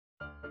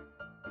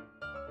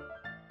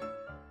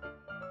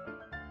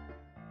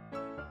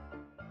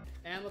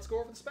and let's go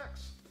over the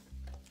specs.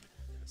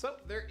 So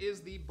there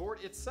is the board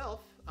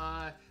itself.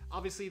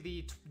 Obviously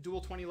the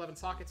dual 2011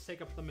 sockets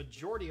take up the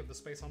majority of the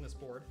space on this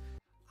board.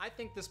 I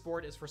think this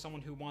board is for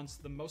someone who wants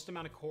the most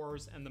amount of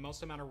cores and the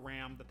most amount of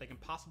RAM that they can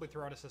possibly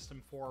throw at a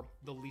system for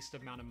the least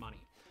amount of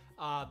money.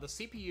 The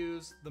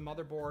CPUs, the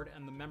motherboard,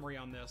 and the memory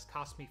on this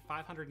cost me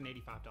 $585,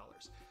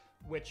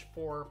 which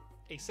for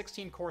a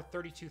 16-core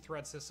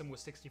 32-thread system with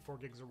 64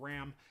 gigs of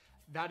RAM,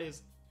 that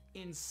is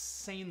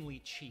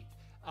insanely cheap.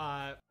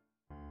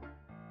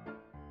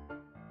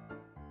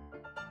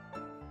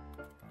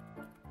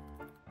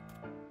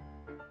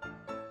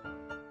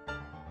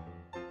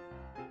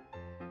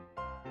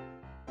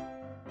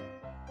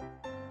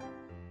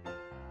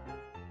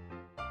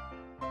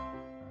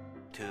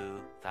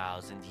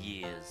 2,000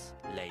 years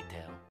later.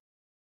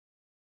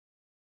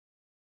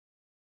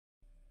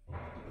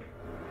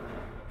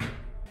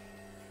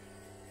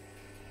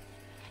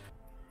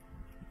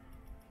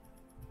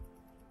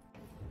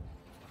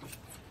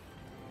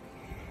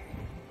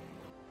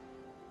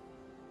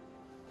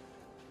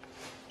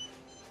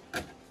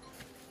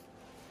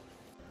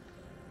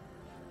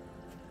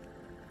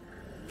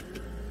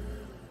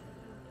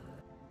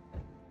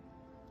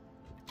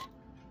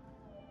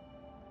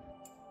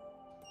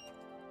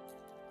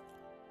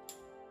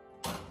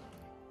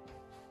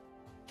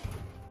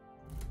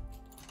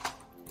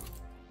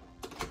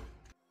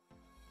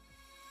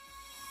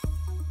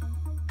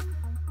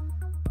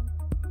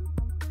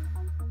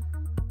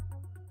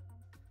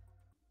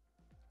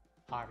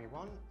 Hi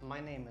everyone, my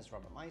name is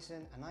Robert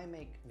Mizen and I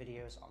make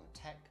videos on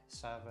tech,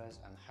 servers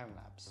and home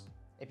labs.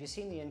 If you've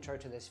seen the intro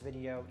to this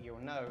video, you'll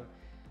know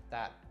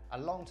that a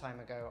long time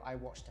ago I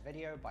watched a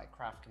video by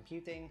Craft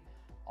Computing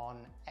on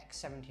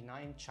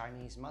X79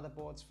 Chinese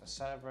motherboards for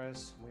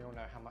servers. We all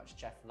know how much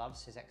Jeff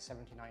loves his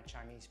X79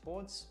 Chinese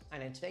boards.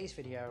 And in today's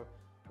video,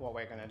 what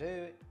we're going to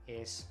do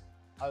is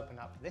open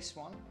up this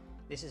one.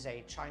 This is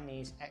a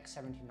Chinese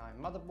X79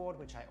 motherboard,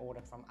 which I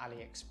ordered from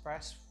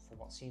AliExpress for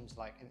what seems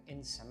like an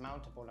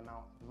insurmountable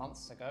amount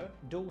months ago.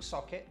 Dual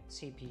socket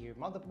CPU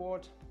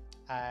motherboard,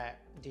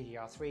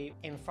 DDR3.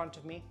 In front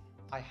of me,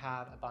 I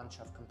have a bunch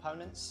of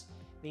components.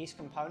 These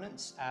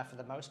components, for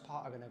the most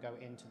part, are going to go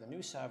into the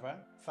new server.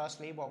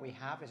 Firstly, what we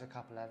have is a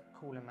couple of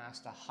Cooler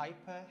Master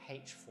Hyper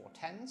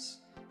H410s.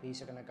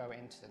 These are going to go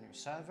into the new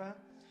server.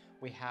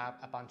 We have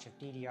a bunch of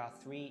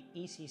DDR3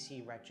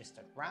 ECC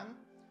registered RAM.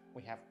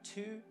 We have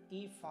two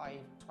E5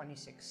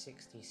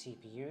 2660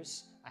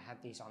 CPUs. I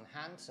had these on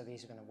hand, so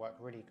these are going to work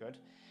really good.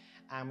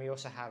 And we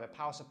also have a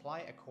power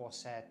supply, a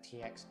Corsair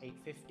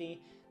TX850.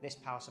 This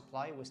power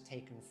supply was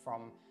taken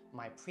from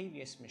my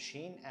previous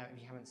machine.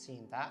 If you haven't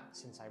seen that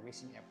since I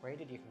recently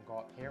upgraded, you can go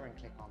up here and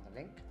click on the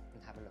link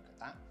and have a look at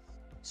that.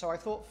 So I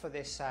thought for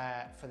this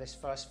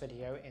first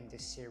video in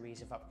this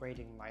series of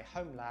upgrading my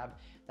home lab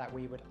that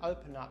we would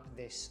open up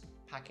this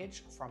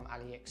package from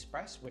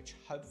AliExpress, which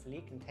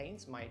hopefully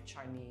contains my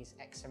Chinese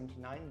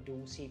X79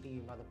 dual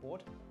CPU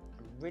motherboard.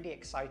 I'm really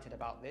excited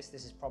about this.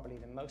 This is probably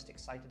the most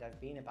excited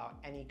I've been about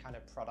any kind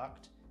of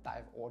product that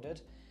I've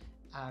ordered.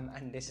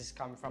 And this has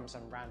come from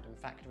some random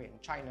factory in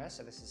China,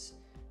 so this is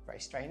very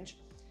strange.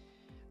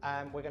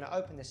 We're going to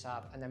open this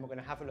up and then we're going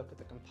to have a look at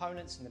the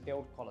components and the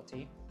build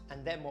quality.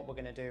 And then what we're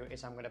going to do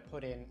is I'm going to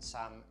put in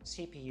some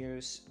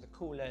CPUs, the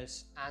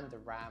coolers and the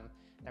RAM.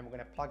 Then we're going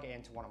to plug it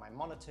into one of my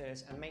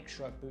monitors and make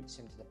sure it boots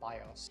into the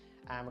BIOS.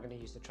 And we're going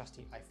to use the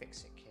trusty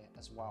iFixit kit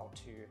as well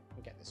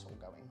to get this all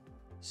going.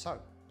 So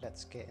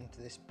let's get into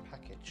this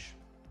package.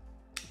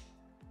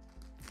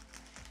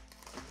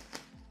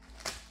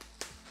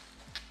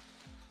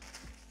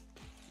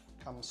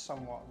 Comes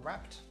somewhat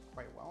wrapped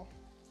quite well.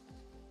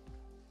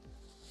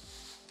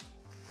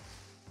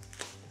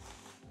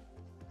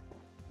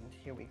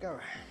 Here we go.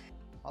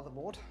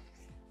 Motherboard.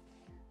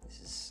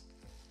 This is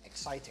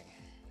exciting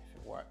if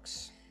it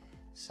works.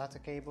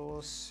 SATA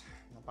cables,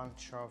 and a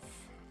bunch of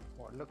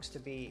what looks to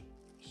be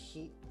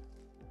heat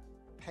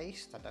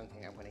paste. I don't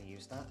think I'm going to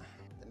use that.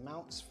 The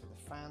mounts for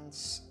the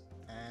fans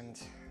and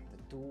the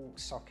dual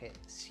socket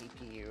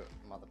CPU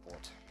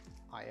motherboard.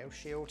 I/O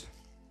shield.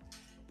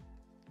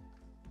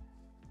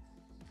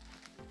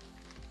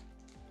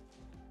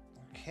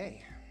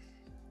 Okay.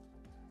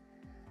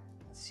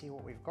 Let's see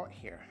what we've got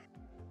here.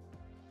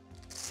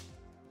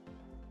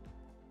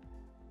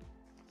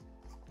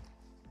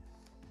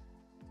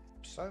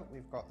 So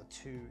we've got the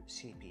two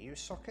CPU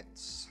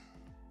sockets.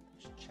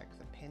 Just check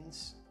the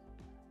pins.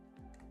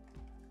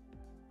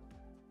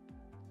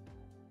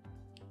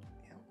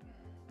 Yeah,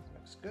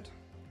 looks good.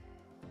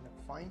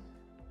 Look fine.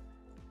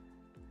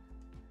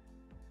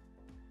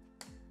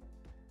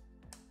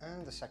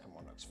 And the second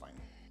one looks fine.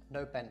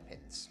 No bent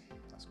pins.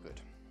 That's good.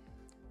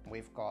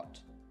 We've got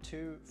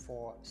 2,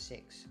 4,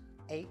 6,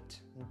 8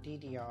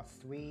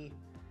 DDR3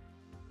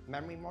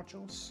 memory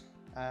modules,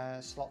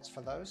 slots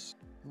for those.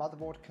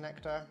 Motherboard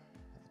connector.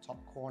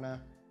 Top corner,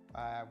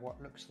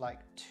 what looks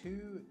like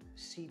two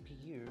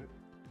CPU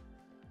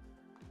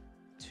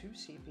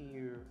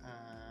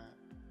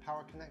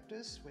power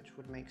connectors, which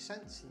would make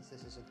sense since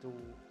this is a dual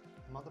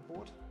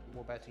motherboard.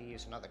 We'll better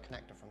use another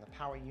connector from the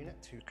power unit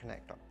to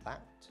connect up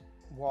that.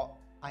 What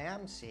I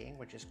am seeing,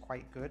 which is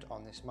quite good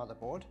on this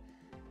motherboard,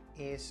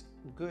 is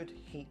good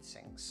heat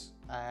sinks.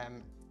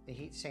 The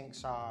heat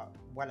sinks are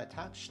well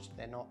attached,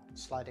 they're not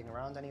sliding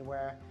around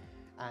anywhere,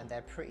 and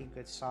they're pretty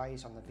good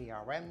size on the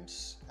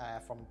VRMs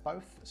from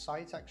both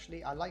sides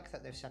actually. I like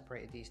that they've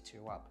separated these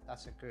two up.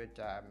 That's a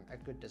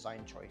good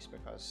design choice,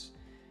 because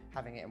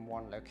having it in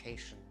one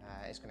location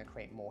is going to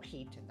create more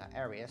heat in that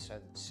area, so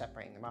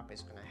separating them up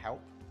is going to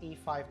help.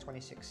 E5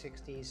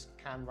 2660s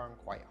can run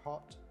quite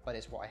hot, but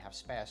it's what I have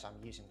spare, so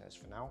I'm using those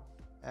for now.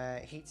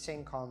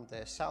 Heatsink on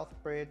the south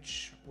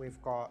bridge.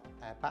 We've got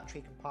a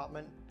battery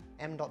compartment,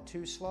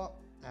 M.2 slot.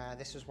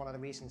 This is one of the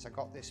reasons I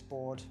got this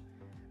board.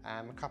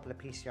 A couple of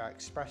PCI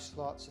Express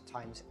slots, a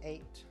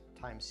 ×8,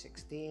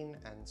 ×16,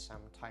 and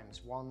some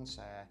 ×1s,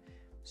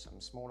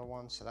 some smaller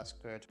ones, so that's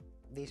good.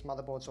 These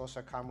motherboards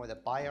also come with a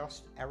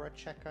BIOS error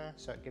checker,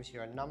 so it gives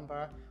you a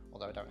number,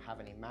 although I don't have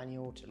any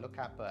manual to look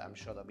at, but I'm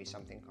sure there'll be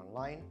something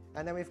online.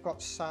 And then we've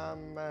got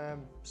some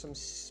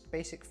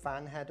basic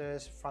fan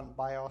headers, front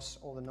BIOS,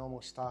 all the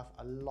normal stuff,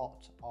 a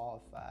lot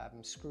of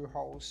screw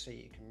holes so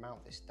you can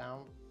mount this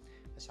down.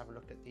 Let's have a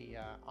look at the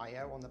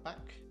I/O on the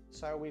back.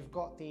 So we've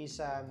got these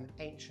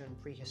ancient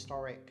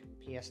prehistoric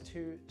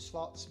PS2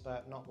 slots,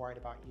 but not worried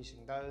about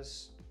using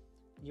those.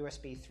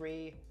 USB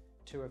 3,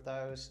 2 of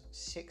those,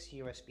 6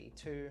 USB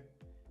 2,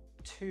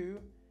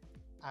 2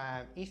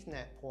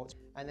 Ethernet ports,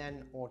 and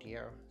then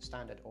audio,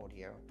 standard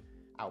audio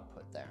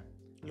output there.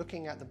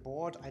 Looking at the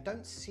board, I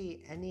don't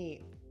see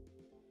any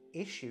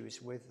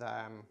issues with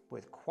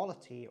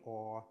quality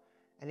or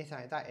anything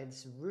like that.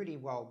 It's really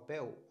well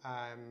built.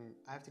 I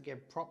have to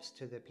give props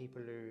to the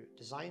people who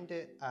designed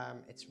it.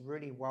 It's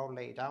really well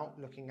laid out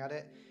looking at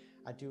it.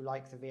 I do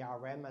like the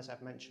VRM, as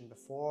I've mentioned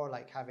before,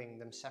 like having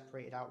them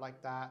separated out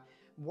like that.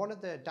 One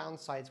of the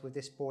downsides with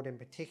this board in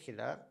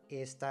particular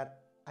is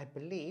that I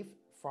believe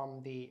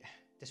from the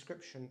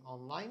description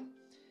online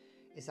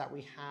is that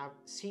we have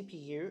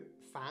CPU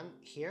fan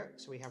here.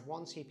 So we have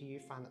one CPU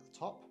fan at the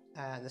top,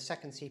 and the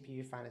second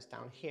CPU fan is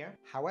down here.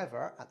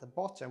 However, at the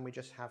bottom, we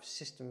just have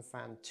system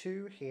fan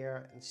 2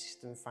 here and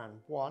system fan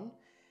 1.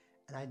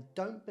 And I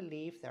don't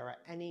believe there are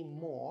any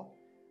more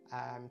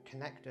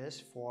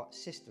connectors for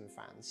system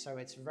fans. So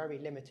it's very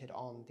limited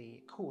on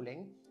the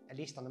cooling, at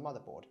least on the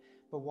motherboard.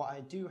 But what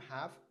I do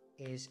have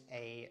is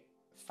a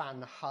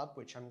fan hub,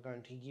 which I'm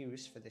going to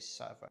use for this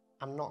server.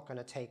 I'm not going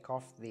to take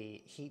off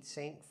the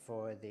heatsink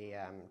for the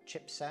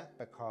chipset,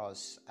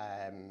 because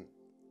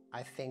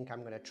I think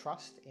I'm going to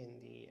trust in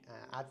the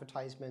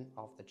advertisement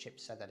of the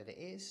chipset that it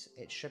is.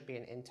 It should be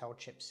an Intel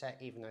chipset,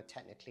 even though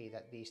technically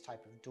that these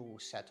type of dual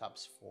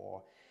setups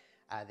for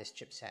this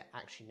chipset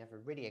actually never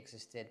really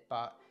existed.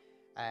 But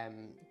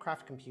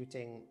Craft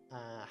Computing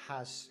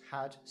has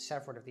had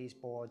several of these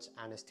boards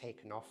and has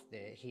taken off the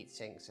heat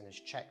sinks and has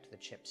checked the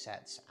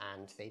chipsets,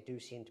 and they do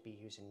seem to be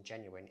using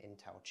genuine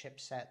Intel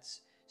chipsets.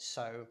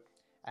 So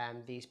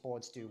these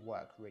boards do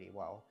work really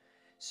well.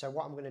 So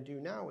what I'm going to do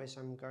now is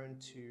I'm going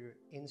to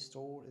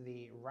install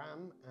the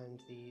RAM and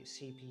the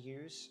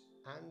CPUs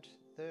and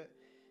the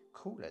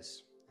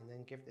coolers, and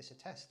then give this a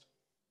test.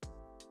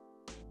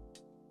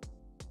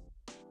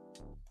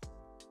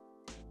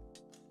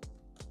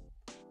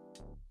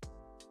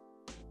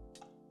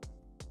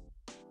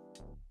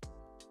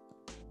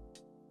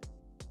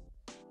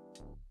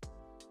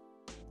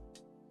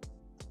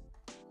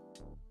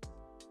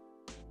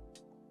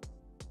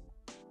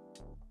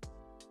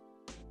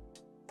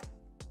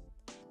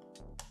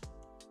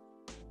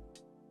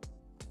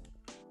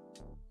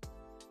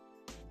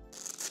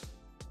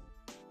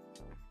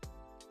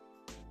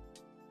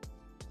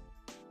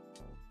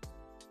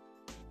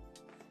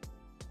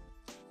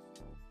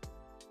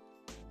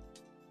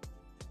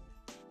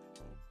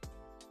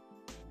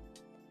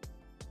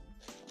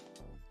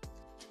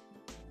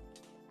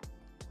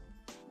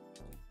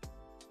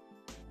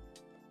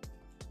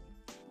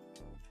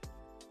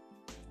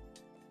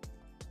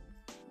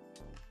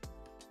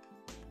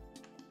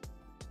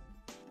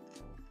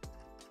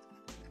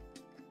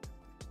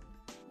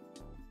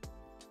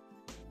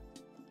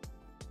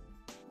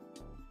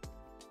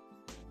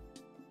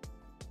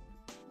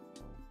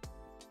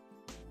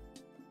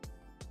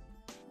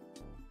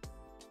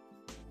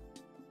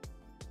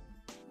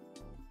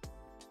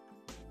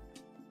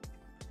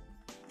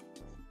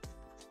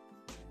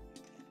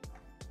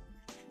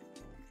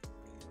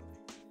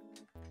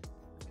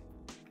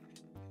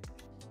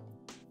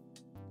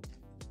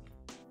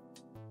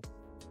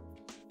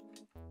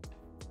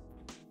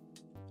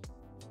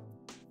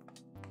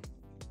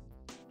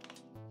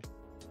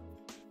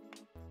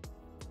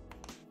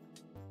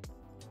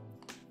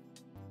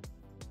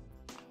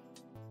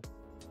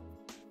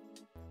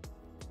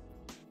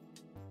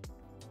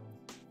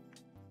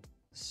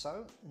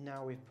 So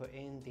now we've put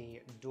in the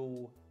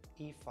dual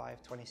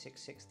E5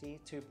 2660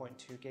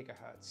 2.2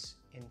 GHz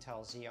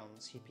Intel Xeon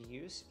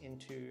CPUs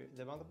into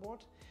the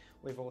motherboard.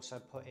 We've also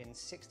put in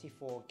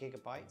 64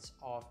 GB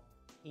of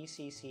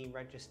ECC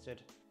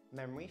registered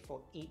memory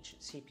for each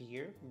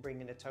CPU,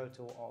 bringing a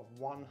total of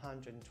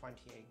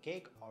 128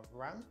 GB of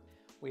RAM.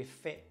 we've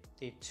fit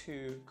the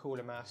two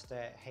Cooler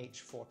Master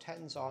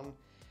H410s on.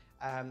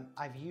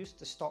 I've used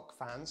the stock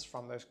fans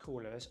from those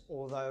coolers,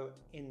 although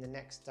in the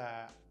next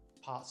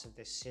parts of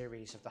this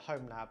series of the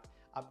Home Lab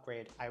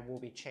upgrade, I will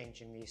be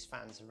changing these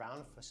fans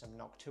around for some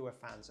Noctua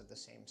fans of the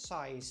same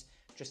size,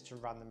 just to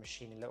run the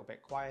machine a little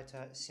bit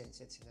quieter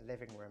since it's in the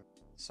living room.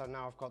 So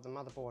now I've got the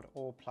motherboard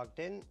all plugged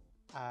in,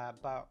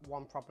 but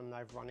one problem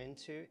I've run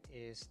into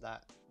is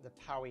that the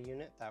power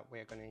unit that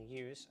we're going to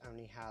use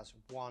only has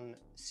one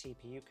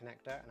CPU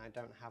connector, and I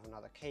don't have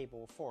another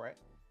cable for it.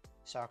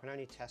 So I can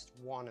only test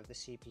one of the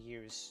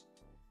CPUs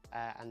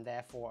and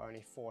therefore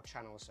only 4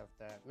 channels of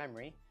the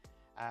memory.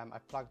 I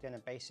plugged in a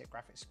basic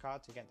graphics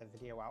card to get the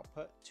video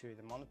output to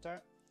the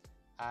monitor.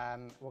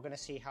 We're going to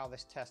see how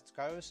this test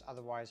goes,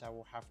 otherwise I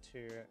will have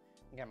to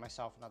get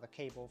myself another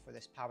cable for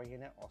this power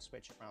unit or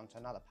switch it around to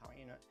another power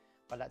unit.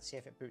 But let's see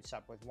if it boots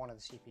up with one of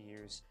the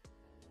CPUs.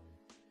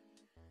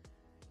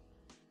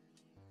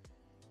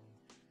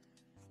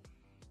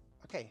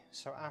 Okay,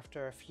 so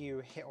after a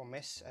few hit or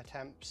miss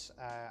attempts,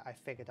 I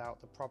figured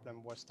out the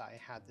problem was that I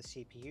had the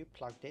CPU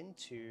plugged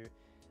into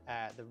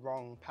the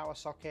wrong power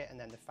socket and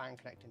then the fan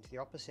connecting to the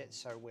opposite.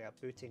 So we are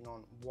booting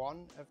on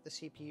one of the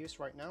CPUs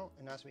right now,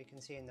 and as we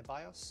can see in the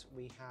BIOS,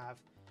 we have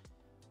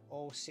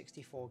all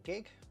 64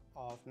 gig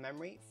of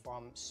memory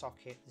from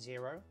socket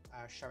 0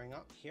 showing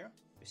up here.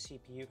 The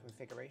CPU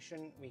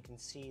configuration, we can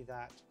see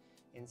that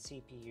in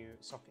CPU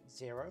socket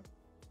 0,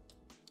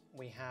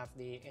 we have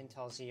the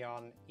Intel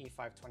Xeon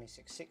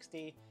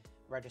E5-2660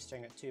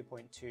 registering at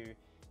 2.2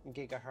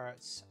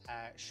 gigahertz,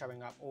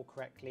 showing up all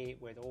correctly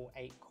with all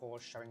 8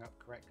 cores showing up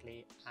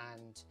correctly,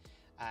 and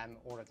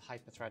all of the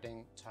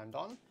hyperthreading turned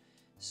on.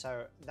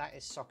 So that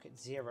is socket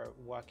 0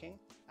 working.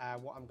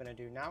 What I'm going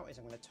to do now is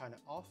I'm going to turn it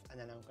off, and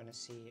then I'm going to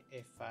see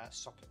if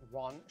socket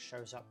 1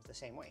 shows up the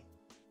same way.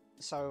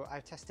 So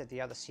I've tested the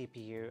other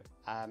CPU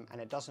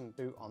and it doesn't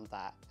boot on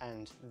that,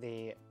 and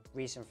the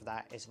reason for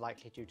that is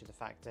likely due to the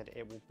fact that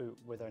it will boot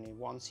with only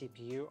one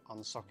CPU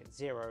on socket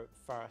 0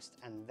 first,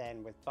 and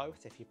then with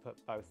both if you put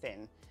both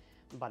in.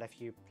 But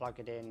if you plug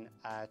it in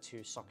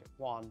to socket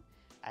 1,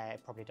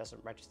 it probably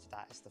doesn't register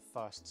that as the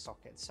first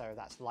socket, so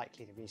that's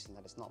likely the reason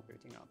that it's not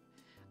booting up.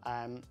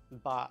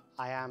 But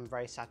I am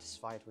very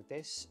satisfied with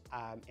this.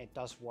 It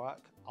does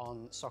work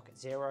on socket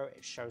 0.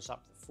 It shows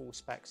up the full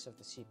specs of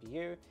the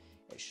CPU.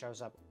 It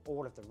shows up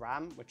all of the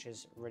RAM, which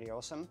is really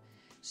awesome.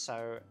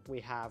 So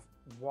we have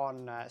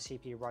one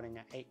CPU running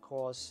at 8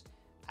 cores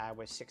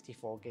with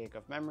 64 gig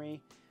of memory.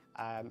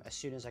 As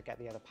soon as I get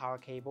the other power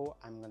cable,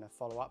 I'm going to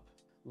follow up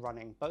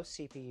running both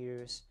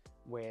CPUs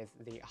with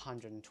the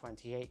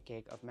 128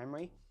 gig of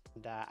memory.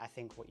 And I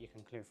think what you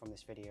conclude from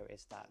this video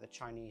is that the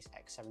Chinese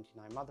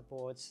X79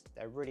 motherboards,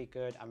 they're really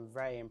good. I'm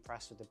very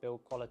impressed with the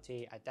build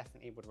quality. I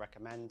definitely would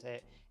recommend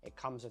it. It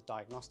comes with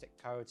diagnostic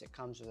codes. It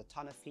comes with a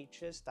ton of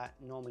features that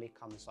normally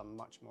comes on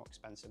much more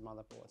expensive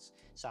motherboards.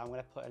 So I'm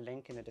going to put a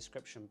link in the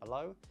description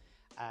below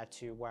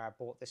to where I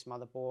bought this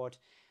motherboard.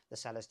 The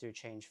sellers do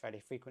change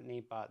fairly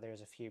frequently, but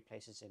there's a few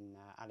places in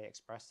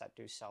AliExpress that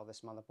do sell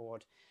this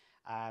motherboard.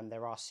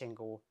 There are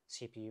single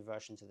CPU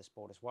versions of this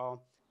board as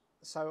well.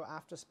 So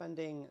after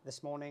spending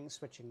this morning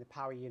switching the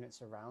power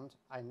units around,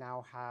 I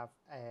now have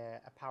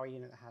a power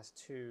unit that has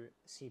 2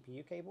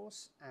 CPU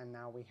cables, and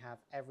now we have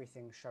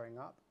everything showing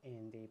up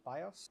in the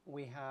BIOS.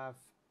 We have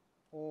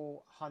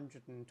all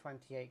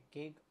 128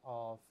 gig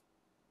of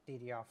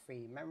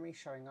DDR3 memory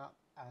showing up,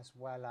 as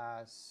well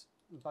as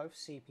both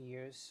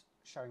CPUs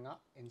showing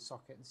up in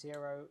socket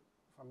 0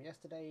 from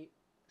yesterday,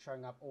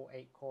 showing up all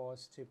 8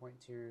 cores,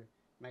 2.2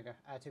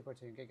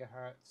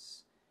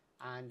 gigahertz,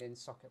 and in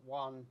socket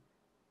 1,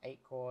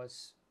 8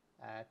 cores,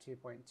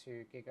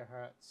 2.2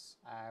 gigahertz,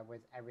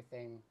 with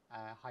everything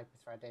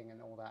hyperthreading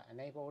and all that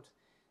enabled.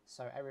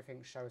 So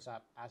everything shows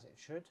up as it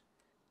should.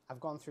 I've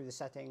gone through the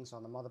settings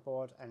on the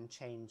motherboard and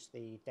changed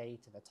the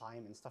date and the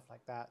time and stuff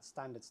like that,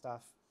 standard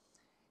stuff.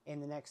 In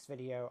the next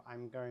video,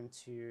 I'm going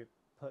to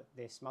put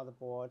this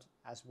motherboard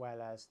as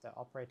well as the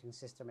operating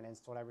system and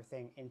install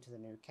everything into the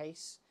new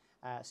case.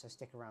 So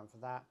stick around for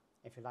that.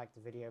 If you liked the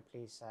video,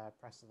 please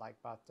press the like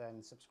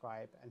button,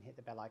 subscribe, and hit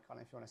the bell icon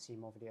if you want to see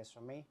more videos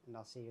from me, and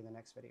I'll see you in the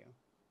next video.